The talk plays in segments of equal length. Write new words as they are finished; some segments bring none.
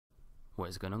What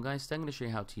is going on, guys? So I'm going to show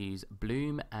you how to use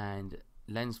bloom and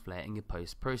lens flare in your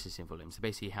post-processing volume. So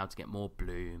basically how to get more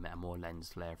bloom and more lens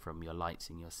flare from your lights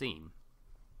in your scene.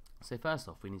 So first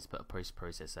off, we need to put a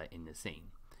post-processor in the scene.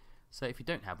 So if you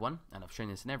don't have one, and I've shown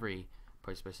this in every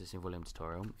post-processing volume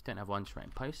tutorial, if you don't have one, just write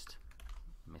in post,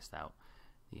 missed out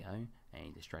the O,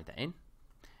 and just drag that in.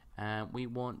 We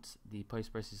want the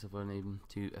post-processor volume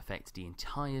to affect the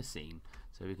entire scene,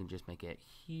 so we can just make it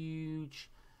huge,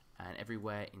 and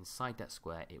everywhere inside that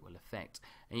square it will affect.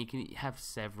 And you can have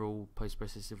several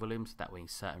post-processor volumes, that way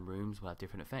certain rooms will have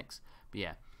different effects. But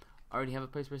yeah, I already have a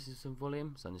post-processor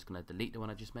volume, so I'm just going to delete the one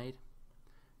I just made.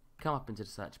 Come up into the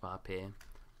search bar up here,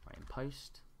 write in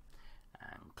post,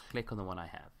 and click on the one I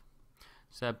have.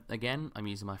 So again, I'm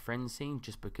using my friend's scene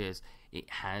just because it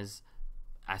has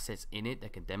assets in it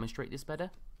that can demonstrate this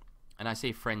better. And I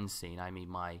say friend's scene, I mean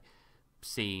my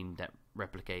scene that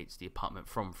replicates the apartment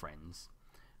from Friends.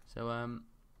 So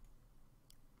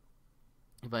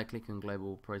if I click on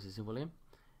global processing volume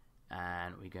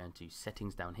and we go into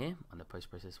settings down here on the post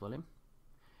process volume,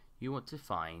 you want to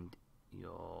find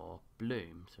your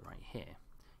bloom, so right here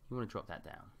you want to drop that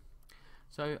down.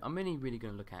 So I'm really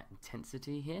going to look at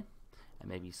intensity here and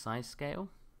maybe size scale,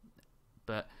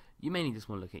 but you mainly just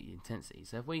want to look at your intensity.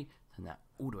 So if we turn that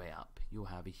all the way up, you'll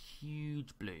have a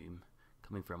huge bloom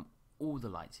coming from all the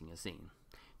lights in your scene.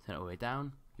 Turn it all the way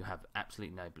down, you'll have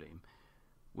absolutely no bloom,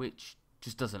 which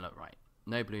just doesn't look right.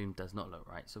 No bloom does not look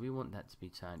right, so we want that to be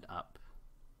turned up.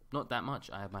 Not that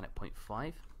much, I have mine at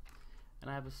 0.5,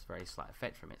 and I have a very slight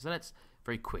effect from it. So that's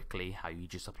very quickly how you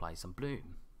just apply some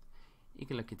bloom. You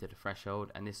can look into the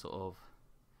threshold, and this sort of,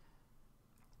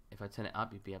 if I turn it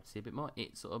up, you'll be able to see a bit more.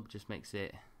 It sort of just makes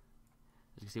it,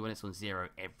 as you can see, when it's on 0,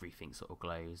 everything sort of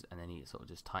glows, and then it sort of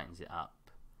just tightens it up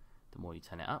the more you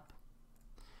turn it up.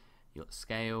 You've got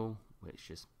scale, which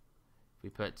just, if we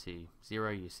put it to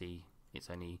 0, you see it's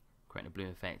only creating a bloom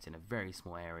effect in a very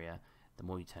small area. The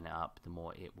more you turn it up, the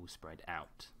more it will spread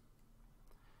out.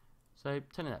 So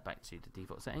turning that back to the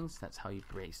default settings, that's how you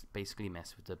basically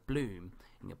mess with the bloom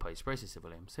in your post-processor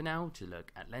volume. So now to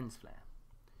look at lens flare.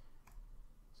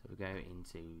 So we go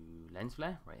into lens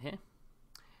flare right here,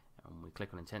 and we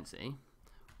click on intensity.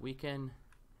 We can,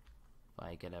 if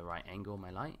I get a right angle on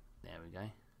my light, there we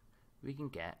go, we can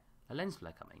get a lens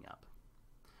flare coming up.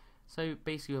 So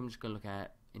basically I'm just going to look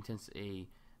at intensity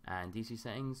and DC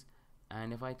settings,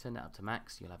 and if I turn that up to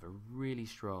max, you'll have a really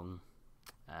strong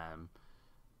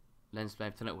lens flare.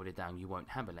 If you turn it all the way down, you won't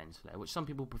have a lens flare, which some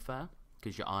people prefer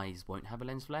because your eyes won't have a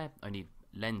lens flare. Only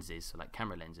lenses, so like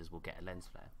camera lenses, will get a lens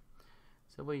flare.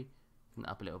 So we turn it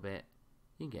up a little bit,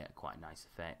 you can get quite a nice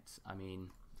effect. I mean,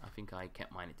 I think I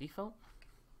kept mine at default.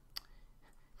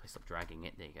 If I stop dragging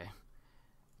it, there you go.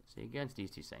 So you go into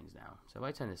these two settings now. So if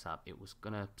I turn this up, it was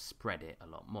going to spread it a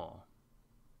lot more.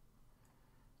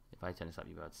 If I turn this up,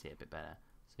 you'll be able to see it a bit better.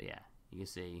 So yeah, you can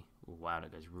see, oh, wow,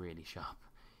 that goes really sharp.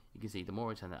 You can see the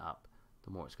more I turn it up,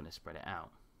 the more it's going to spread it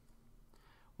out.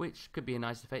 Which could be a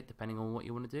nice effect depending on what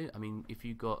you want to do. I mean, if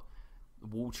you got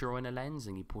water on a lens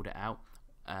and you pulled it out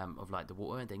of like the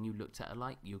water, and then you looked at a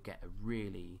light, you'll get a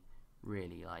really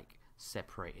like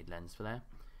separated lens flare.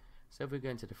 So if we go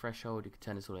into the threshold, you can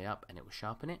turn this all the way up and it will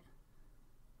sharpen it.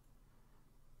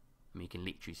 I mean, you can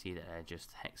literally see that they're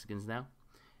just hexagons now.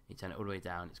 You turn it all the way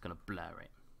down, it's going to blur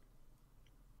it.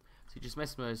 So just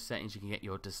mess with those settings, you can get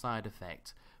your desired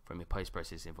effect from your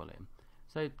post-processing volume.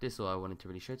 So this is all I wanted to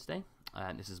really show today.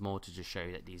 This is more to just show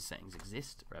you that these settings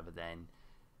exist rather than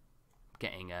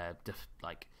getting a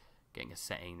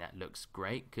setting that looks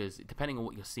great, because depending on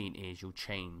what your scene is, you'll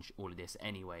change all of this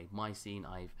anyway. My scene,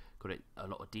 I've got a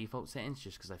lot of default settings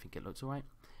just because I think it looks alright.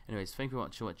 Anyways, thank you very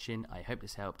much for watching. I hope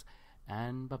this helped,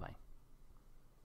 and bye bye.